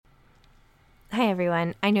Hi,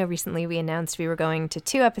 everyone. I know recently we announced we were going to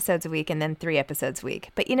 2 episodes a week and then 3 episodes a week.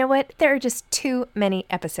 But you know what? There are just too many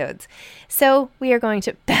episodes. So we are going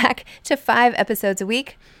back to 5 episodes a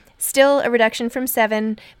week. Still a reduction from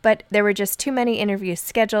 7, but there were just too many interviews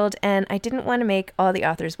scheduled, and I didn't want to make all the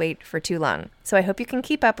authors wait for too long. So I hope you can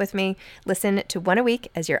keep up with me. Listen to 1 a week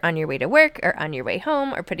as you're on your way to work or on your way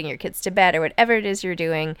home or putting your kids to bed or whatever it is you're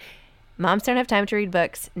doing. Moms Don't Have Time to Read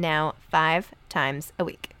Books, now 5 times a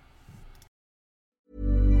week.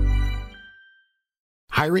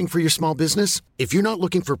 Hiring for your small business? If you're not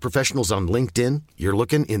looking for professionals on LinkedIn, you're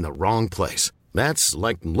looking in the wrong place. That's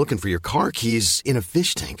like looking for your car keys in a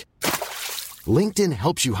fish tank. LinkedIn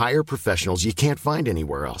helps you hire professionals you can't find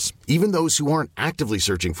anywhere else, even those who aren't actively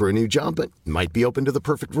searching for a new job but might be open to the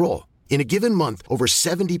perfect role. In a given month, over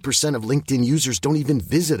 70% of LinkedIn users don't even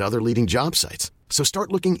visit other leading job sites. So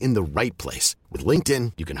start looking in the right place. With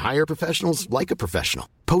LinkedIn, you can hire professionals like a professional.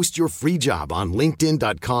 Post your free job on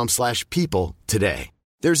linkedin.com/people today.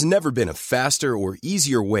 There's never been a faster or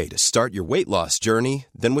easier way to start your weight loss journey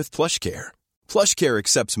than with PlushCare. PlushCare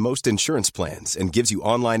accepts most insurance plans and gives you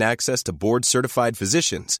online access to board-certified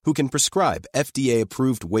physicians who can prescribe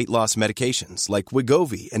FDA-approved weight loss medications like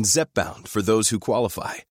Wegovy and Zepbound for those who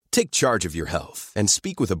qualify. Take charge of your health and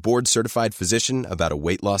speak with a board-certified physician about a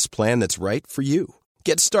weight loss plan that's right for you.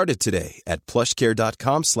 Get started today at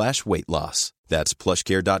plushcare.com/weight loss. That's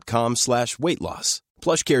plushcare.com/weight loss.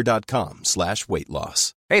 plushcare.com/weight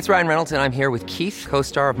loss. Hey, it's Ryan Reynolds, and I'm here with Keith,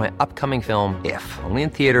 co-star of my upcoming film, If, only in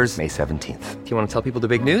theaters May 17th. Do you want to tell people the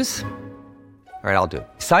big news? All right, I'll do it.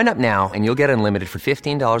 Sign up now and you'll get unlimited for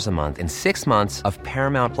 $15 a month and 6 months of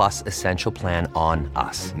Paramount Plus Essential Plan on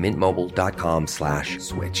us.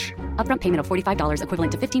 MintMobile.com/switch. Upfront payment of $45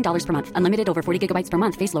 equivalent to $15 per month. Unlimited over 40 gigabytes per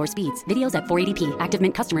month. Face lower speeds. Videos at 480p. Active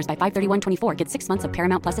Mint customers by 531.24 get 6 months of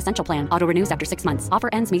Paramount Plus Essential Plan. Auto renews after 6 months. Offer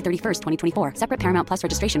ends May 31st, 2024. Separate Paramount Plus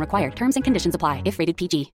registration required. Terms and conditions apply if rated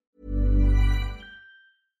PG.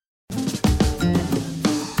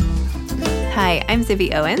 Hi, I'm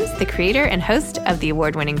Zibby Owens, the creator and host of the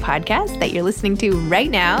award-winning podcast that you're listening to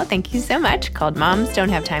right now. Thank you so much, called Moms Don't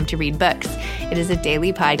Have Time to Read Books. It is a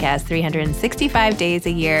daily podcast, 365 days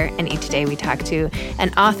a year, and each day we talk to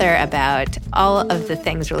an author about all of the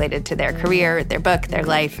things related to their career, their book, their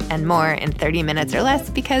life, and more in 30 minutes or less,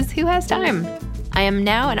 because who has time? I am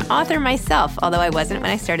now an author myself, although I wasn't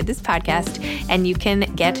when I started this podcast, and you can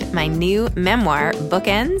get my new memoir,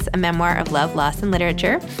 Bookends, a memoir of love, loss, and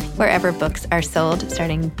literature, wherever books are sold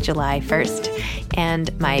starting July 1st,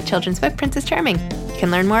 and my children's book, Princess Charming. You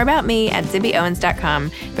can learn more about me at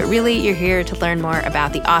zibbyowens.com, but really you're here to learn more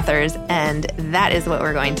about the authors, and that is what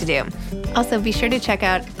we're going to do. Also, be sure to check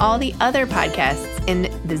out all the other podcasts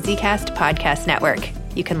in the Zcast Podcast Network.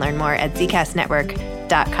 You can learn more at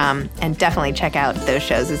zcastnetwork.com and definitely check out those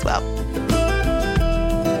shows as well.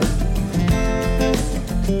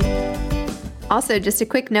 Also, just a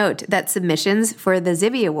quick note that submissions for the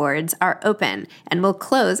Zibby Awards are open and will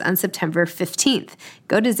close on September 15th.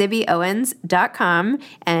 Go to zibbyowens.com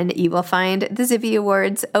and you will find the Zibby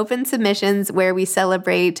Awards open submissions where we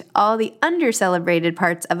celebrate all the under-celebrated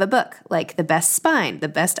parts of a book, like the best spine, the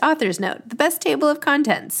best author's note, the best table of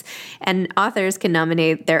contents. And authors can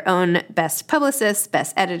nominate their own best publicists,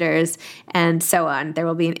 best editors, and so on. There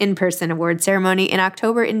will be an in-person award ceremony in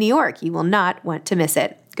October in New York. You will not want to miss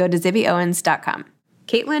it. Go to zibbyowens.com.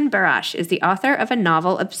 Caitlin Barasch is the author of a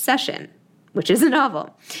novel, Obsession, which is a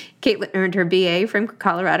novel. Caitlin earned her BA from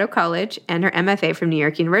Colorado College and her MFA from New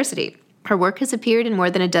York University. Her work has appeared in more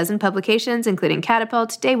than a dozen publications, including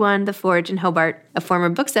Catapult, Day One, The Forge, and Hobart. A former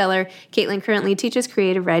bookseller, Caitlin currently teaches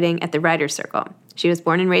creative writing at the Writers' Circle. She was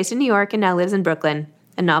born and raised in New York and now lives in Brooklyn.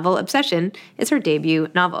 A novel, Obsession, is her debut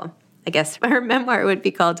novel. I guess her memoir would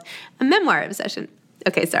be called A Memoir Obsession.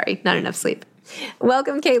 Okay, sorry, not enough sleep.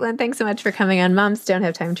 Welcome, Caitlin. Thanks so much for coming on Moms Don't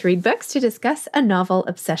Have Time to Read Books to discuss a novel,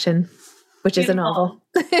 Obsession, which is a novel.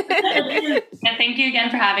 Yeah, thank you again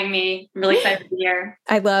for having me. I'm really excited to be here.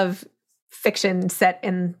 I love fiction set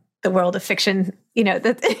in the world of fiction. You know,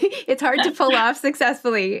 that it's hard to pull off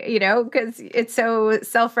successfully, you know, because it's so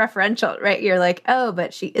self-referential, right? You're like, oh,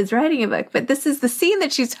 but she is writing a book, but this is the scene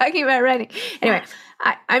that she's talking about writing. Anyway,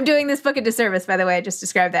 I'm doing this book a disservice, by the way. I just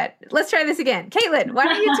described that. Let's try this again. Caitlin, why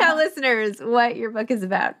don't you tell listeners what your book is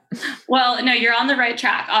about? Well, no, you're on the right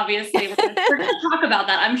track, obviously. We're going to talk about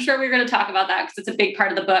that. I'm sure we're going to talk about that because it's a big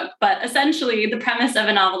part of the book. But essentially, the premise of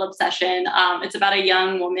a novel, Obsession, it's about a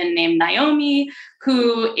young woman named Naomi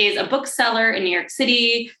who is a bookseller in New York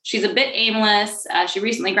City. She's a bit aimless. She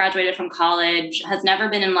recently graduated from college, has never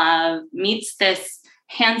been in love, meets this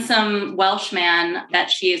handsome Welsh man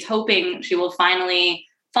that she is hoping she will finally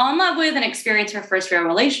fall in love with and experience her first real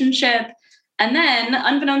relationship. And then,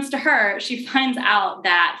 unbeknownst to her, she finds out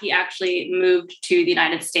that he actually moved to the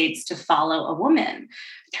United States to follow a woman.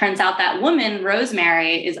 Turns out that woman,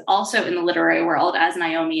 Rosemary, is also in the literary world, as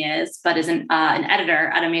Naomi is, but is an editor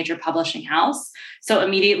at a major publishing house. So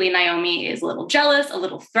immediately Naomi is a little jealous, a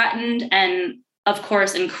little threatened, and of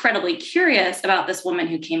course, incredibly curious about this woman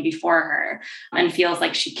who came before her, and feels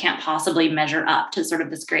like she can't possibly measure up to sort of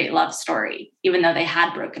this great love story, even though they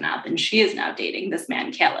had broken up and she is now dating this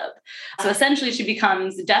man, Caleb. So essentially, she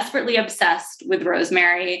becomes desperately obsessed with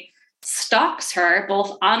Rosemary, stalks her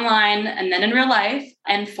both online and then in real life,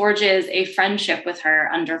 and forges a friendship with her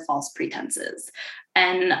under false pretenses.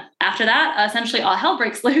 And after that, essentially all hell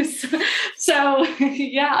breaks loose. So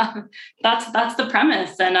yeah, that's the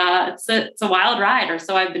premise. And it's a wild ride, or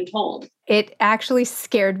so I've been told. It actually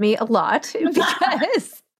scared me a lot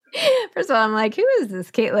because first of all, I'm like, who is this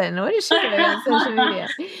Caitlin? What is she doing on social media?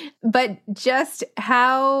 But just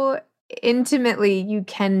how intimately you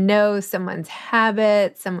can know someone's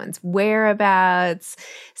habits, someone's whereabouts,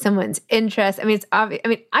 someone's interests. I mean, it's obvious. I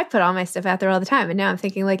mean, I put all my stuff out there all the time, and now I'm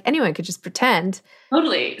thinking like anyone could just pretend.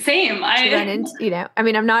 Totally. Same. I run into, I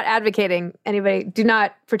mean, I'm not advocating anybody, do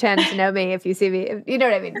not pretend to know me if you see me, you know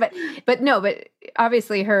what I mean? But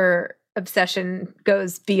obviously her obsession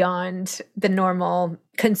goes beyond the normal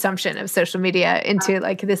consumption of social media into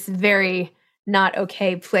like this very not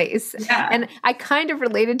okay place. Yeah. And I kind of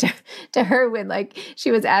related to her when like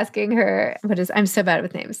she was asking her, I'm so bad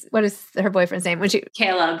with names. What is her boyfriend's name?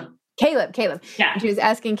 Caleb. Yeah. And she was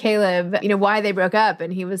asking Caleb, why they broke up.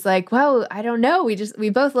 And he was like, well, I don't know. We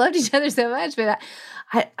both loved each other so much, but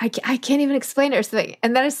I can't even explain it or something.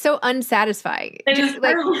 And that is so unsatisfying. It is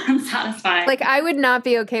like, unsatisfying. Like I would not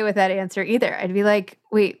be okay with that answer either. I'd be like,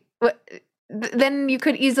 wait, what? Then you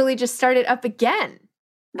could easily just start it up again.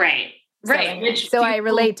 Right. Right. So I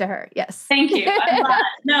relate to her. Yes. Thank you. I'm glad.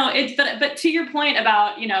 No, but to your point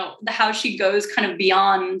about, how she goes kind of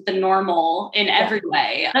beyond the normal in every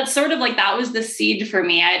way. That's sort of like, that was the seed for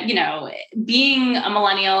me. Being a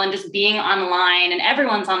millennial and just being online, and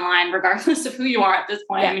everyone's online, regardless of who you are at this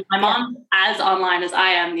point. I mean, my mom's as online as I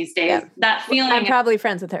am these days. Yeah. That feeling. I'm probably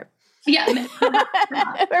friends with her. Yeah.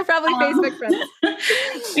 We're probably Facebook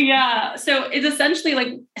friends. Yeah. So it's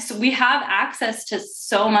essentially so we have access to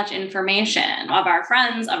so much information of our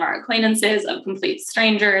friends, of our acquaintances, of complete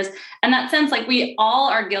strangers. And that sense, we all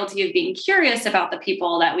are guilty of being curious about the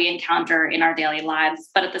people that we encounter in our daily lives.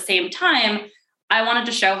 But at the same time, I wanted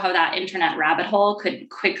to show how that internet rabbit hole could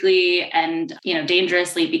quickly and,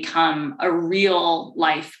 dangerously become a real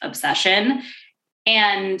life obsession.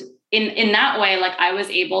 And in that way, I was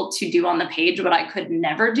able to do on the page what I could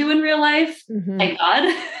never do in real life. Mm-hmm. Thank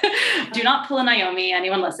God. Do not pull a Naomi.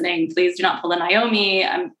 Anyone listening, please do not pull a Naomi.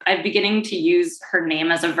 I'm beginning to use her name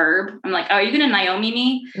as a verb. I'm like, oh, are you going to Naomi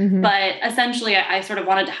me? Mm-hmm. But essentially, I sort of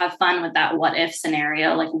wanted to have fun with that what if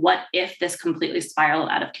scenario. Like, what if this completely spiraled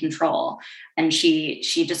out of control? And she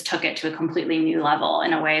just took it to a completely new level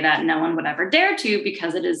in a way that no one would ever dare to,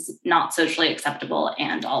 because it is not socially acceptable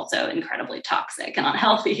and also incredibly toxic and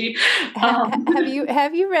unhealthy.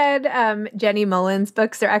 Have you read Jenny Mullen's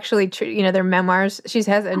books? They're actually true. They're memoirs. She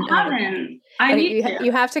has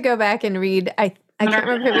you have to go back and read. I can't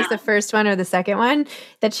remember if it was the first one or the second one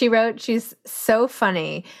that she wrote. She's so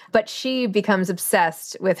funny, but she becomes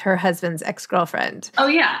obsessed with her husband's ex-girlfriend. Oh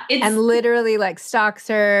yeah. And literally stalks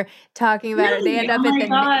her, talking about her. They end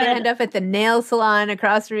up at the nail salon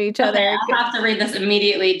across from each other. I have to read this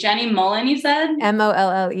immediately. Jenny Mullen, you said?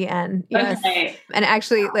 Mullen. Yes. Okay. And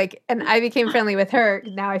actually and I became friendly with her.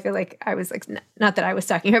 Now I feel like I was not that I was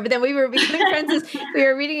stalking her, but then we were becoming friends as we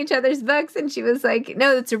were reading each other's books, and she was like,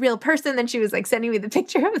 no, it's a real person. Then she was sending me the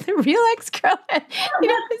picture of the real ex-girlfriend.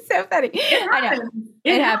 It's so funny. I know.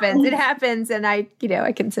 It happens. And I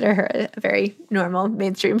consider her a very normal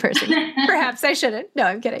mainstream person. Perhaps I shouldn't. No,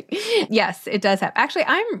 I'm kidding. Yes, it does happen. Actually,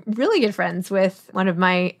 I'm really good friends with one of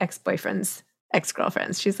my ex-boyfriend's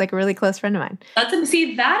ex-girlfriends. She's a really close friend of mine. That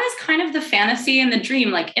is kind of the fantasy and the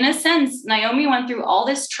dream. In a sense, Naomi went through all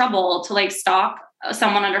this trouble to stalk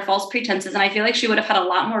someone under false pretenses. And I feel like she would have had a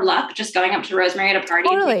lot more luck just going up to Rosemary at a party.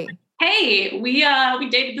 Totally. Hey, we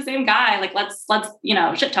dated the same guy. Let's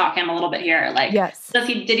shit talk him a little bit here. Yes. Did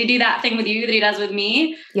he do that thing with you that he does with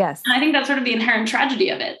me? Yes. And I think that's sort of the inherent tragedy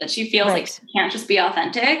of it, that she feels like she can't just be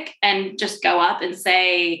authentic and just go up and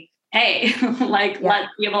say, hey, we have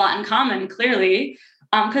a lot in common, clearly.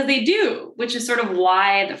 Because they do, which is sort of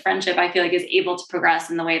why the friendship, I feel is able to progress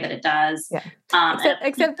in the way that it does. Yeah.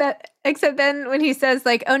 Except then when he says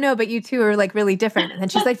oh no, but you two are really different. And then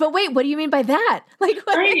she's like, but wait, what do you mean by that? What?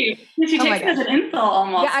 Right. She takes it as an insult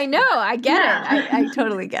almost. Yeah, I know. I get it. I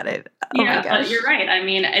totally get it. Oh my gosh. But you're right. I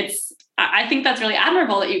mean, I think that's really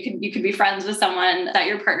admirable that you could be friends with someone that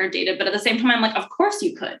your partner dated. But at the same time, I'm like, of course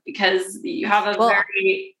you could, because you have a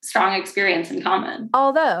very strong experience in common.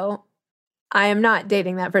 Although I am not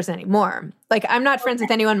dating that person anymore. Like, I'm not friends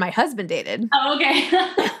with anyone my husband dated. Oh, okay.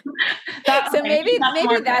 So maybe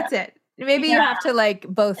that's it. Maybe you have to like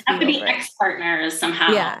both be ex-partners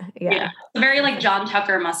somehow. Yeah. Very like John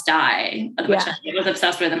Tucker Must Die, which I was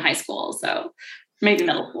obsessed with in high school. So maybe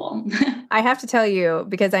middle school. I have to tell you,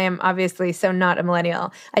 because I am obviously so not a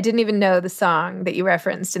millennial, I didn't even know the song that you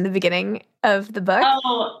referenced in the beginning of the book.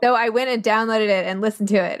 Oh. So I went and downloaded it and listened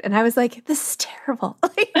to it. And I was like, this is terrible.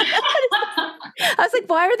 I was like,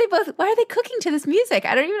 why are they cooking to this music?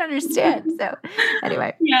 I don't even understand. So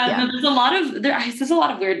anyway. No, there's a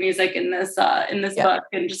lot of weird music in this book,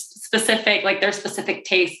 and just specific, like their specific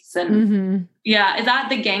tastes. And is that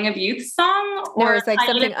the Gang of Youth song? Or it's like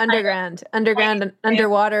something underground,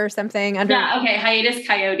 underwater, something. Hiatus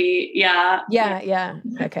Coyote. Yeah.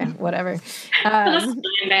 Okay, whatever.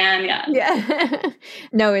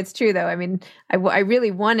 No, it's true though. I mean, I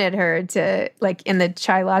really wanted her to, like, in the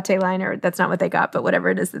chai latte line, or that's not what they got, but whatever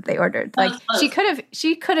it is that they ordered. Like, she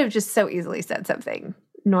could have just so easily said something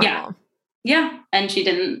normal. Yeah. And she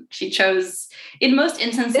didn't. She chose, in most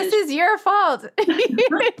instances, this is your fault.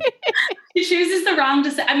 She chooses the wrong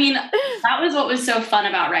decision. I mean, that was what was so fun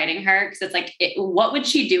about writing her, because it's like, what would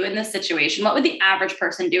she do in this situation? What would the average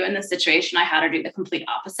person do in this situation? I had her do the complete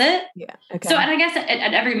opposite. Yeah. Okay. So, and I guess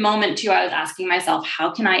at every moment too, I was asking myself,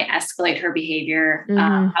 how can I escalate her behavior?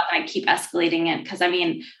 How can I keep escalating it? Because I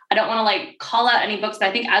mean, I don't want to like call out any books, but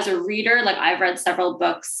I think as a reader, like I've read several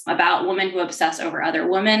books about women who obsess over other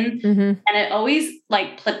women, and it always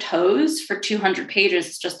like plateaus for 200 pages.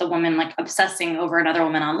 It's just the woman like obsessing over another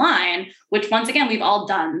woman online, which once again, we've all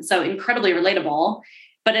done. So incredibly relatable,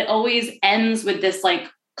 but it always ends with this like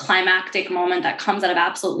climactic moment that comes out of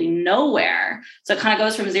absolutely nowhere. So it kind of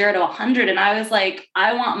goes from 0 to 100. And I was like,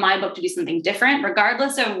 I want my book to do something different,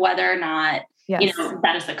 regardless of whether or not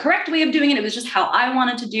that is the correct way of doing it. It was just how I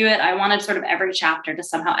wanted to do it. I wanted sort of every chapter to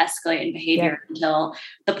somehow escalate in behavior until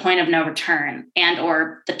the point of no return, and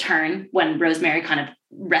or the turn when Rosemary kind of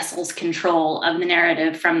wrestles control of the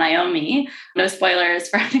narrative from Naomi. No spoilers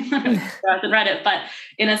for anyone who hasn't read it, but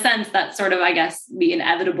in a sense, that's sort of, I guess, the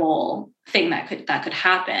inevitable thing that could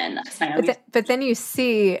happen. But then you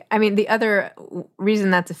see, I mean, the other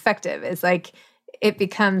reason that's effective is like it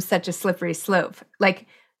becomes such a slippery slope. Like,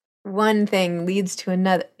 one thing leads to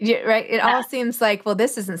another, right? It all seems like, well,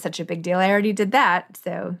 this isn't such a big deal. I already did that.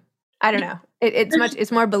 So I don't know.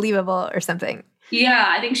 It's more believable or something. Yeah.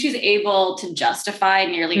 I think she's able to justify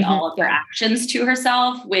nearly all of her actions to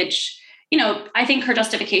herself, which, you know, I think her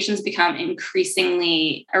justifications become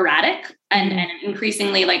increasingly erratic and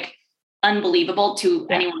increasingly like unbelievable to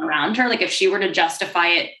anyone around her. Like if she were to justify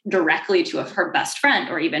it directly to her best friend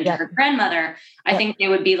or even to her grandmother, I think they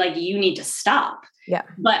would be like, you need to stop. Yeah.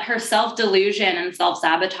 But her self-delusion and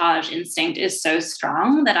self-sabotage instinct is so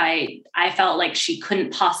strong that I felt like she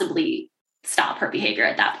couldn't possibly stop her behavior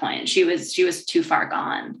at that point. She was too far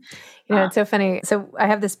gone. You know, it's so funny. So I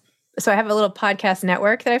have a little podcast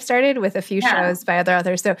network that I've started with a few shows by other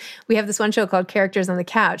authors. So we have this one show called Characters on the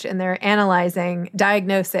Couch, and they're analyzing,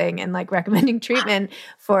 diagnosing, and like recommending treatment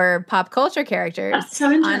for pop culture characters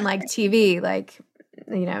on like TV, like,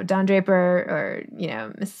 you know, Don Draper or, you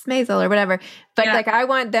know, Mrs. Maisel or whatever. But like, I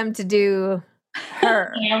want them to do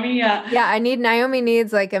her. Naomi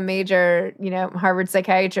needs like a major, you know, Harvard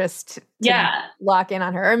psychiatrist to lock in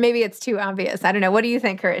on her. Or maybe it's too obvious. I don't know. What do you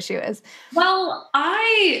think her issue is? Well,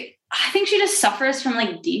 I think she just suffers from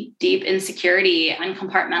like deep insecurity and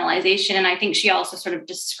compartmentalization. And I think she also sort of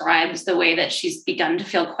describes the way that she's begun to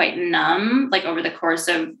feel quite numb, like over the course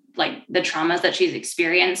of like the traumas that she's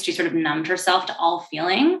experienced. She sort of numbed herself to all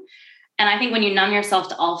feeling. And I think when you numb yourself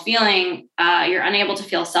to all feeling, you're unable to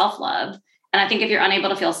feel self-love. And I think if you're unable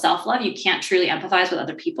to feel self-love, you can't truly empathize with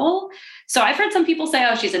other people. So I've heard some people say,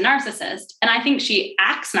 oh, she's a narcissist. And I think she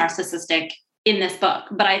acts narcissistic in this book.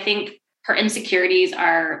 But I think her insecurities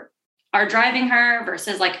are driving her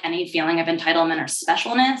versus like any feeling of entitlement or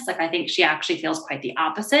specialness. Like I think she actually feels quite the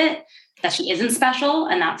opposite, that she isn't special.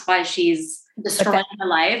 And that's why she's destroying her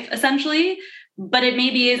life, essentially. But it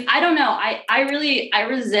maybe is, I don't know. I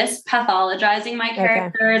resist pathologizing my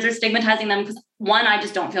characters or stigmatizing them because one, I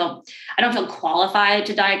don't feel qualified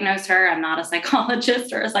to diagnose her. I'm not a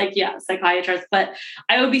psychologist or a psychiatrist, but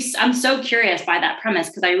I'm so curious by that premise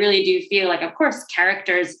because I really do feel like, of course,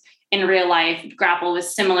 characters in real life grapple with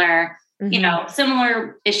similar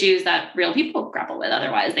issues that real people grapple with.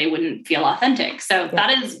 Otherwise they wouldn't feel authentic. So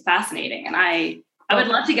that is fascinating. And I I would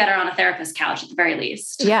love to get her on a therapist couch at the very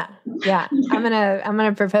least. Yeah. I'm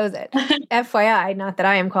gonna propose it. FYI, not that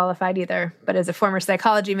I am qualified either, but as a former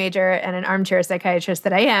psychology major and an armchair psychiatrist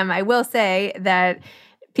that I am, I will say that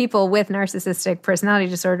people with narcissistic personality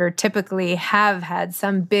disorder typically have had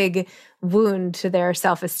some big wound to their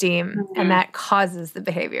self-esteem, and that causes the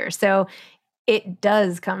behavior. So it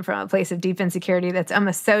does come from a place of deep insecurity that's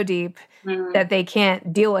almost so deep that they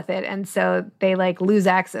can't deal with it. And so they like lose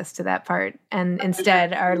access to that part and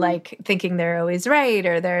instead are like thinking they're always right,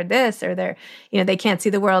 or they're this, or they're, they can't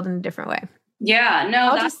see the world in a different way. Yeah,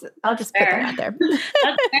 no, I'll just put that out there.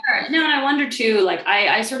 That's fair. No, and I wonder too, like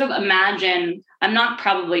I sort of imagine, I'm not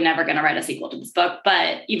probably never going to write a sequel to this book,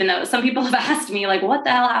 but even though some people have asked me like, what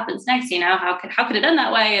the hell happens next? How could it end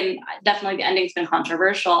that way? And definitely the ending's been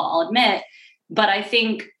controversial, I'll admit. But I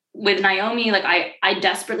think with Naomi, like I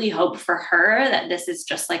desperately hope for her that this is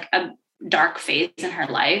just like a dark phase in her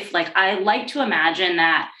life. Like I like to imagine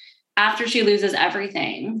that after she loses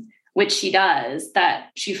everything, which she does,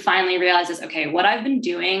 that she finally realizes, okay, what I've been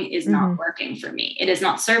doing is not working for me. It is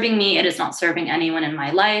not serving me. It is not serving anyone in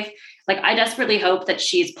my life. Like I desperately hope that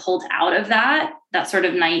she's pulled out of that sort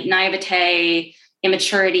of naivete,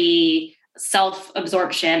 immaturity,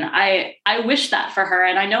 self-absorption. I wish that for her.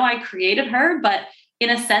 And I know I created her, but in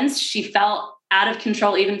a sense, she felt out of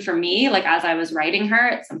control even for me. Like as I was writing her,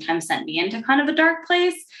 it sometimes sent me into kind of a dark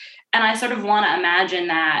place. And I sort of want to imagine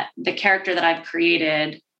that the character that I've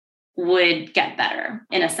created would get better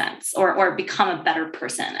in a sense, or become a better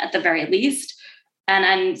person at the very least.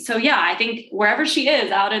 And so, yeah, I think wherever she is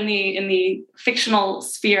out in the fictional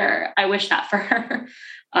sphere, I wish that for her,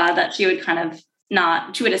 that she would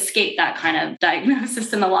she would escape that kind of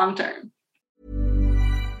diagnosis in the long term.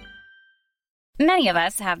 Many of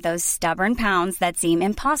us have those stubborn pounds that seem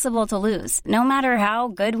impossible to lose, no matter how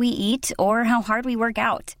good we eat or how hard we work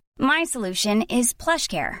out. My solution is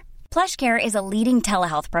PlushCare. PlushCare is a leading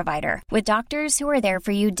telehealth provider with doctors who are there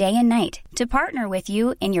for you day and night to partner with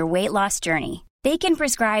you in your weight loss journey. They can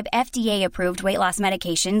prescribe FDA-approved weight loss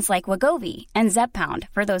medications like Wegovy and Zepbound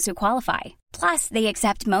for those who qualify. Plus, they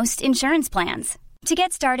accept most insurance plans. To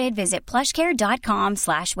get started, visit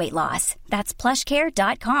plushcare.com/weightloss. That's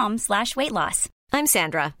plushcare.com/weightloss. I'm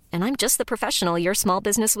Sandra, and I'm just the professional your small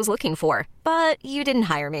business was looking for. But you didn't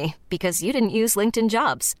hire me because you didn't use LinkedIn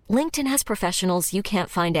Jobs. LinkedIn has professionals you can't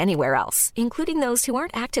find anywhere else, including those who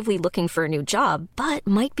aren't actively looking for a new job, but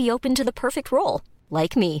might be open to the perfect role,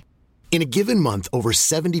 like me. In a given month, over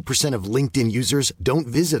 70% of LinkedIn users don't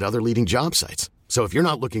visit other leading job sites. So if you're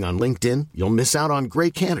not looking on LinkedIn, you'll miss out on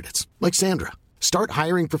great candidates like Sandra. Start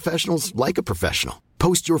hiring professionals like a professional.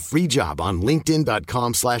 Post your free job on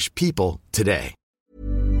linkedin.com/people today.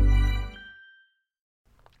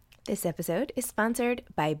 This episode is sponsored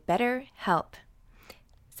by BetterHelp.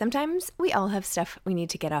 Sometimes we all have stuff we need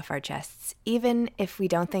to get off our chests. Even if we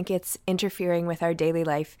don't think it's interfering with our daily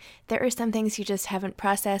life, there are some things you just haven't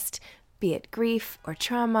processed, be it grief or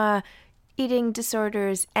trauma, eating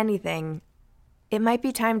disorders, anything. It might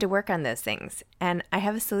be time to work on those things, and I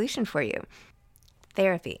have a solution for you.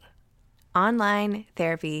 Therapy. Online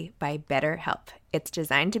therapy by BetterHelp. It's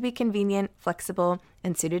designed to be convenient, flexible,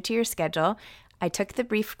 and suited to your schedule. I took the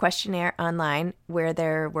brief questionnaire online where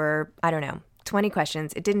there were, 20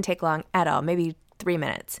 questions. It didn't take long at all, maybe 3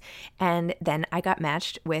 minutes. And then I got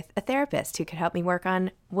matched with a therapist who could help me work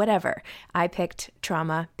on whatever. I picked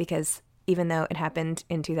trauma because even though it happened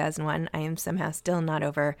in 2001, I am somehow still not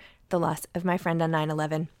over the loss of my friend on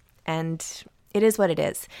 9/11. And it is what it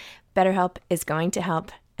is. BetterHelp is going to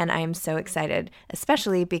help. And I am so excited,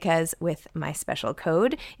 especially because with my special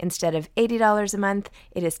code, instead of $80 a month,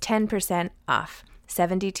 it is 10% off,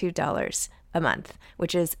 $72 a month,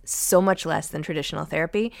 which is so much less than traditional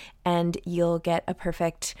therapy. And you'll get a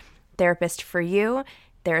perfect therapist for you.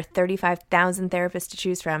 There are 35,000 therapists to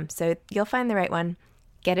choose from, so you'll find the right one.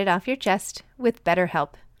 Get it off your chest with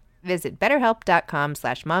BetterHelp. Visit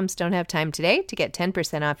betterhelp.com/momsdon'thavetime today to get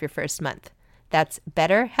 10% off your first month. That's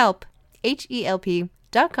BetterHelp,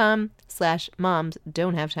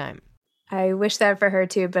 HELP.com/momsdon'thavetime. I wish that for her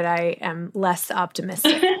too, but I am less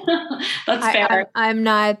optimistic. That's fair. I'm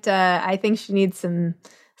not, I think she needs some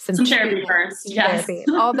therapy first. Yes. Therapy.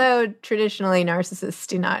 Although traditionally narcissists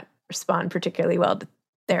do not respond particularly well to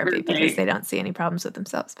therapy because they don't see any problems with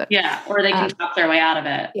themselves. But or they can talk their way out of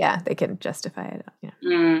it. Yeah, they can justify it.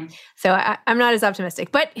 So I'm not as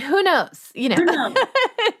optimistic, but who knows? Who knows?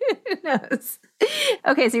 Who knows?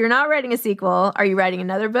 Okay, so you're not writing a sequel. Are you writing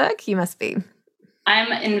another book? You must be.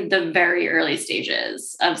 I'm in the very early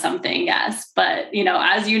stages of something, yes. But,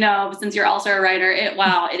 as you know, since you're also a writer, it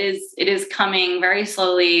is coming very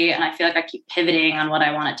slowly. And I feel like I keep pivoting on what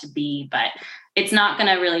I want it to be. But it's not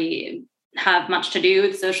going to really have much to do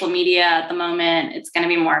with social media at the moment. It's going to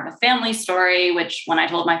be more of a family story, which when I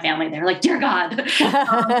told my family, they were like, dear God.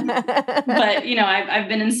 But, you know, I've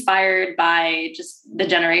been inspired by just the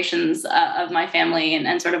generations of my family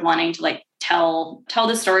and sort of wanting to like tell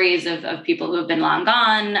the stories of people who have been long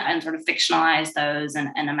gone and sort of fictionalize those and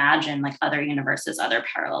imagine like other universes, other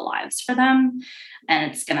parallel lives for them. And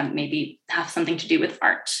it's going to maybe have something to do with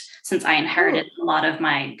art, since I inherited a lot of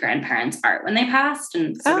my grandparents' art when they passed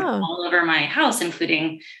and sort of all over my house,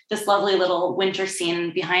 including this lovely little winter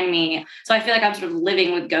scene behind me. So I feel like I'm sort of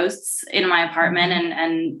living with ghosts in my apartment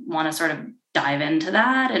and want to sort of dive into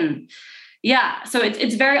that. And yeah, so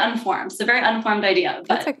it's very unformed. It's a very unformed idea,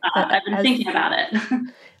 but I've been thinking about it.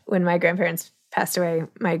 When my grandparents passed away,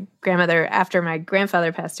 my grandmother, after my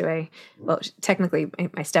grandfather passed away, well, technically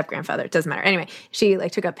my step-grandfather, it doesn't matter. Anyway, she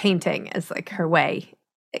like took up painting as like her way.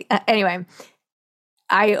 Anyway,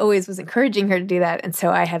 I always was encouraging her to do that. And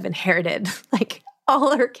so I have inherited like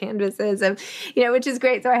all her canvases of, you know, which is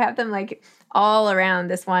great. So I have them like all around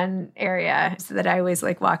this one area so that I always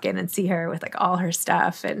like walk in and see her with like all her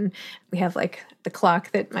stuff. And we have like the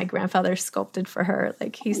clock that my grandfather sculpted for her.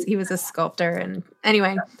 Like he was a sculptor. And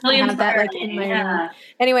anyway, I have that like in my room.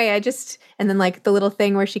 Anyway, and then like the little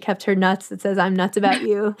thing where she kept her nuts that says, I'm nuts about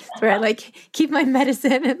you. It's where I like keep my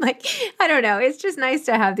medicine and like, I don't know. It's just nice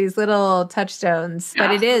to have these little touchstones,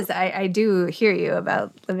 but it is, I do hear you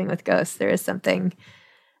about living with ghosts. There is something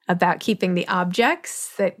about keeping the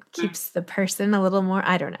objects that keeps the person a little more,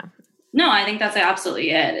 I don't know. No, I think that's absolutely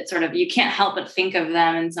it. It's sort of, you can't help but think of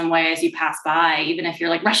them in some way as you pass by, even if you're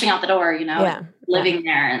like rushing out the door, you know, living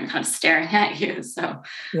there and kind of staring at you. So,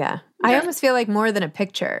 yeah. I almost feel like more than a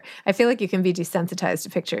picture. I feel like you can be desensitized to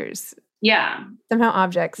pictures. Yeah. Somehow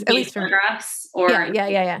objects, at least photographs or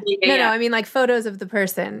yeah. No, I mean like photos of the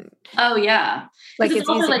person. Oh yeah. Like it's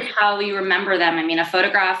also like how you remember them. I mean, a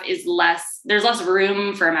photograph is there's less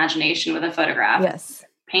room for imagination with a photograph. Yes.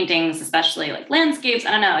 Paintings, especially like landscapes.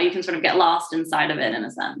 I don't know. You can sort of get lost inside of it in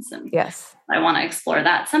a sense. And yes, I want to explore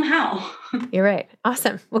that somehow. You're right.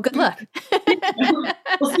 Awesome. Well, good luck.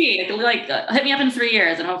 We'll see. Like, hit me up in 3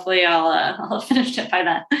 years, and hopefully I'll have finished it by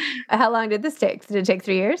then. How long did this take? Did it take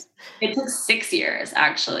 3 years? It took 6 years,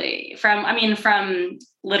 actually. From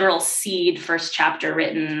literal seed, first chapter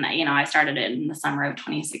written. You know, I started it in the summer of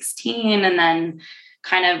 2016, and then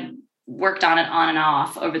kind of worked on it on and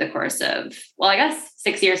off over the course of, well, I guess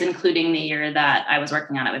 6 years, including the year that I was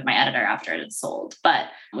working on it with my editor after it had sold,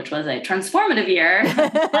 which was a transformative year.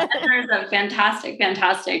 My editor is a fantastic,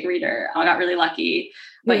 fantastic reader. I got really lucky.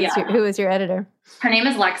 But who was your editor? Her name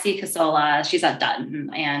is Lexi Casola. She's at Dutton,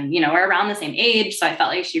 and, you know, we're around the same age. So I felt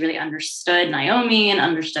like she really understood Naomi and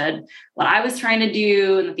understood what I was trying to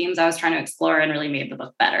do and the themes I was trying to explore, and really made the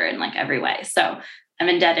book better in like every way. So I'm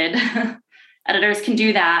indebted. Editors can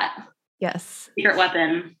do that. Yes. Secret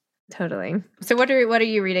weapon. Totally. So what are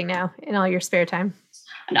you reading now in all your spare time?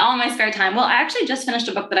 In all my spare time. Well, I actually just finished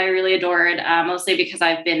a book that I really adored, mostly because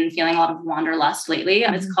I've been feeling a lot of wanderlust lately.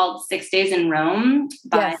 Mm-hmm. It's called 6 Days in Rome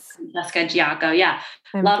by Jessica Giacco. Yeah.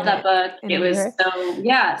 Love that book. It was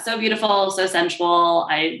so beautiful, so sensual.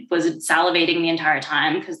 I was salivating the entire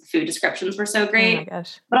time because the food descriptions were so great. Oh my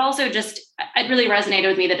gosh. But also just, it really resonated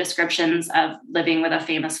with me, the descriptions of living with a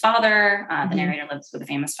famous father. The narrator lives with a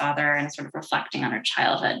famous father and sort of reflecting on her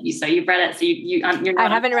childhood. So you've read it. So you're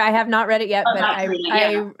not, I have not read it yet, but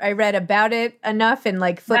I read about it enough and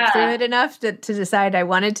like flipped through it enough to decide I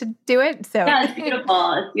wanted to do it. So yeah, it's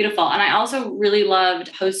beautiful. It's beautiful. And I also really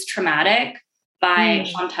loved Post-Traumatic by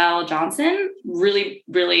Chantel Johnson. Really,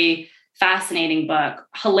 really fascinating book.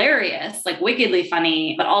 Hilarious, like wickedly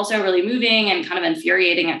funny, but also really moving and kind of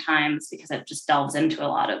infuriating at times because it just delves into a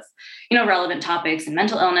lot of, you know, relevant topics and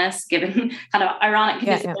mental illness, given kind of ironic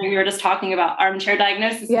because we were just talking about armchair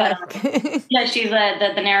diagnosis. Yeah. But, she's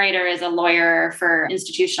the narrator is a lawyer for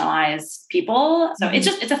institutionalized people. So it's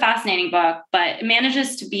a fascinating book, but it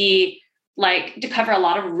manages to be to cover a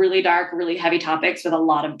lot of really dark, really heavy topics with a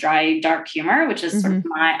lot of dry, dark humor, which is sort of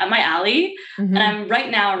my alley. Mm-hmm. And I'm right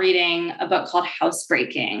now reading a book called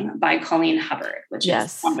Housebreaking by Colleen Hubbard, which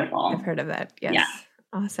is wonderful. I've heard of that. Yes. Yeah.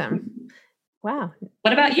 Awesome. Wow.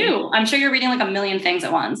 What about you? I'm sure you're reading like a million things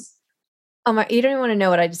at once. Oh my, you don't even want to know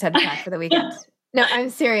what I just had to pack for the weekend. No, I'm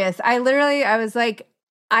serious. I was like,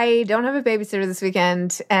 I don't have a babysitter this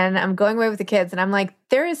weekend and I'm going away with the kids. And I'm like,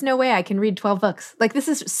 there is no way I can read 12 books. Like, this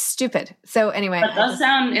is stupid. So anyway. That does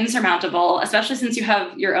sound insurmountable, especially since you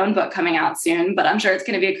have your own book coming out soon, but I'm sure it's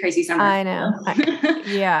going to be a crazy summer. I know.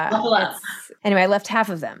 Anyway, I left half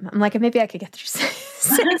of them. I'm like, maybe I could get through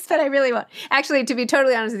 6, but I really won't. Actually, to be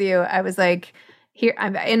totally honest with you, I was like, here,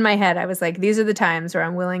 I'm in my head, I was like, these are the times where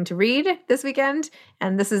I'm willing to read this weekend.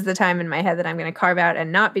 And this is the time in my head that I'm going to carve out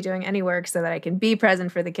and not be doing any work so that I can be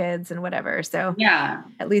present for the kids and whatever. So yeah,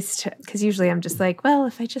 at least, because usually I'm just like, well,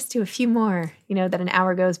 if I just do a few more, that an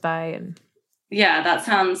hour goes by. And yeah, that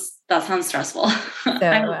sounds stressful.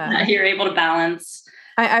 So, you're able to balance.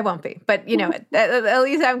 I won't be, but at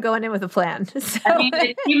least I'm going in with a plan. So. I mean,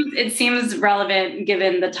 it seems relevant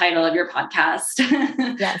given the title of your podcast.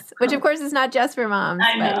 Yes, which of course is not just for moms.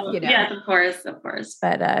 I know. But, yes, of course.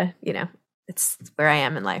 But it's where I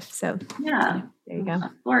am in life. So yeah, there you go.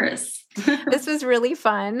 Of course. This was really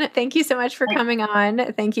fun. Thank you so much for coming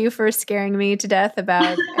on. Thank you for scaring me to death about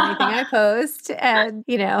anything I post. And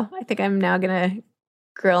I think I'm now gonna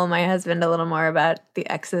grill my husband a little more about the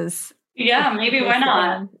exes. Yeah, maybe why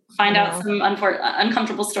not? Find out some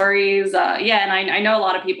uncomfortable stories. And I know a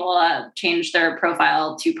lot of people change their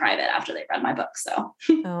profile to private after they read my book. So,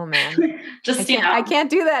 oh man, I can't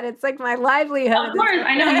do that. It's like my livelihood. Of course,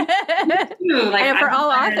 I know. Me too. Like, and for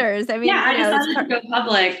all authors, I mean, I decided to go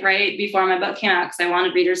public right before my book came out because I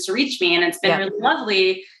wanted readers to reach me, and it's been really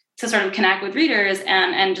lovely to sort of connect with readers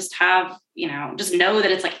and just have, just know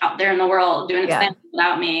that it's like out there in the world doing its thing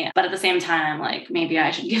without me. But at the same time, I'm like, maybe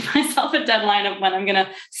I should give myself a deadline of when I'm going to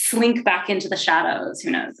slink back into the shadows.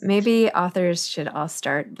 Who knows? Maybe authors should all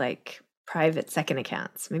start like private second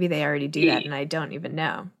accounts. Maybe they already do that and I don't even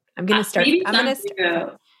know. I'm going to start. I'm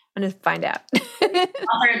going to find out.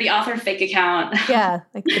 The author fake account. Yeah,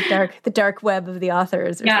 like the dark web of the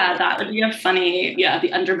authors. That would be a funny. Yeah, the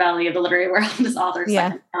underbelly of the literary world is author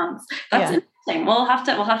second accounts. That's interesting. We'll have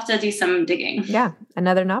to do some digging. Yeah,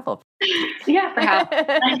 another novel. Yeah, perhaps.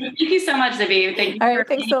 Thank you so much, Zibby. Thank you for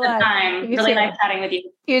taking the time. Really nice chatting with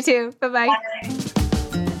you. You too. Bye-bye. Bye.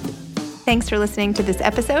 Thanks for listening to this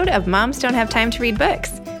episode of Moms Don't Have Time to Read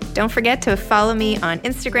Books. Don't forget to follow me on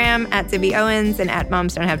Instagram at Zibby Owens and at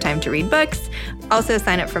Moms Don't Have Time to Read Books. Also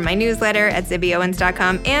sign up for my newsletter at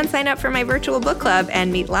zibbyowens.com and sign up for my virtual book club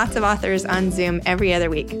and meet lots of authors on Zoom every other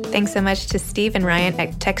week. Thanks so much to Steve and Ryan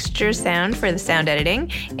at Texture Sound for the sound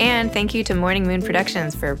editing. And thank you to Morning Moon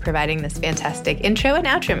Productions for providing this fantastic intro and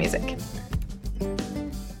outro music.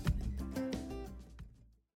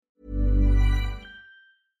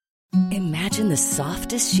 Imagine the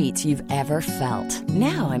softest sheets you've ever felt.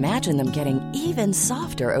 Now imagine them getting even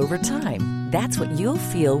softer over time. That's what you'll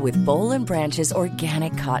feel with Boll & Branch's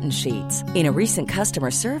organic cotton sheets. In a recent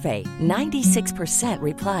customer survey, 96%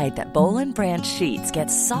 replied that Boll & Branch sheets get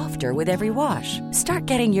softer with every wash. Start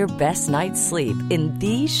getting your best night's sleep in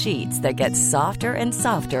these sheets that get softer and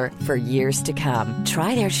softer for years to come.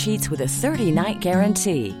 Try their sheets with a 30-night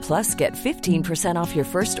guarantee. Plus, get 15% off your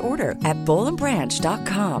first order at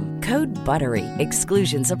bollandbranch.com. Code BUTTERY.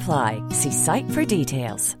 Exclusions apply. See site for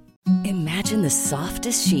details. Imagine the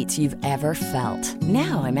softest sheets you've ever felt.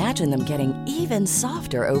 Now imagine them getting even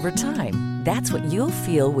softer over time. That's what you'll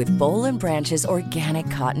feel with Boll & Branch's organic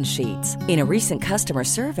cotton sheets. In a recent customer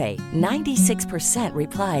survey, 96%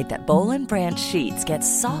 replied that Boll & Branch sheets get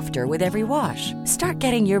softer with every wash. Start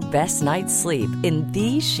getting your best night's sleep in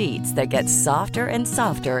these sheets that get softer and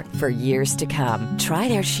softer for years to come. Try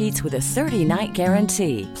their sheets with a 30-night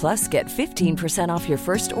guarantee. Plus, get 15% off your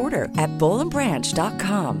first order at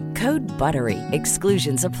bollandbranch.com. Code BUTTERY.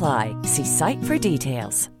 Exclusions apply. See site for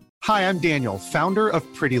details. Hi, I'm Daniel, founder of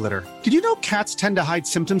Pretty Litter. Did you know cats tend to hide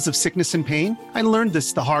symptoms of sickness and pain? I learned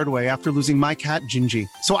this the hard way after losing my cat, Gingy.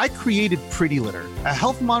 So I created Pretty Litter, a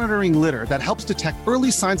health monitoring litter that helps detect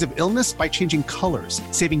early signs of illness by changing colors,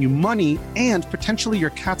 saving you money and potentially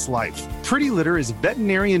your cat's life. Pretty Litter is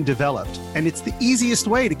veterinarian developed, and it's the easiest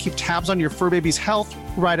way to keep tabs on your fur baby's health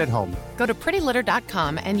right at home. Go to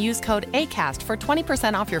prettylitter.com and use code ACAST for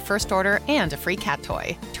 20% off your first order and a free cat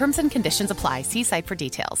toy. Terms and conditions apply. See site for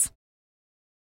details.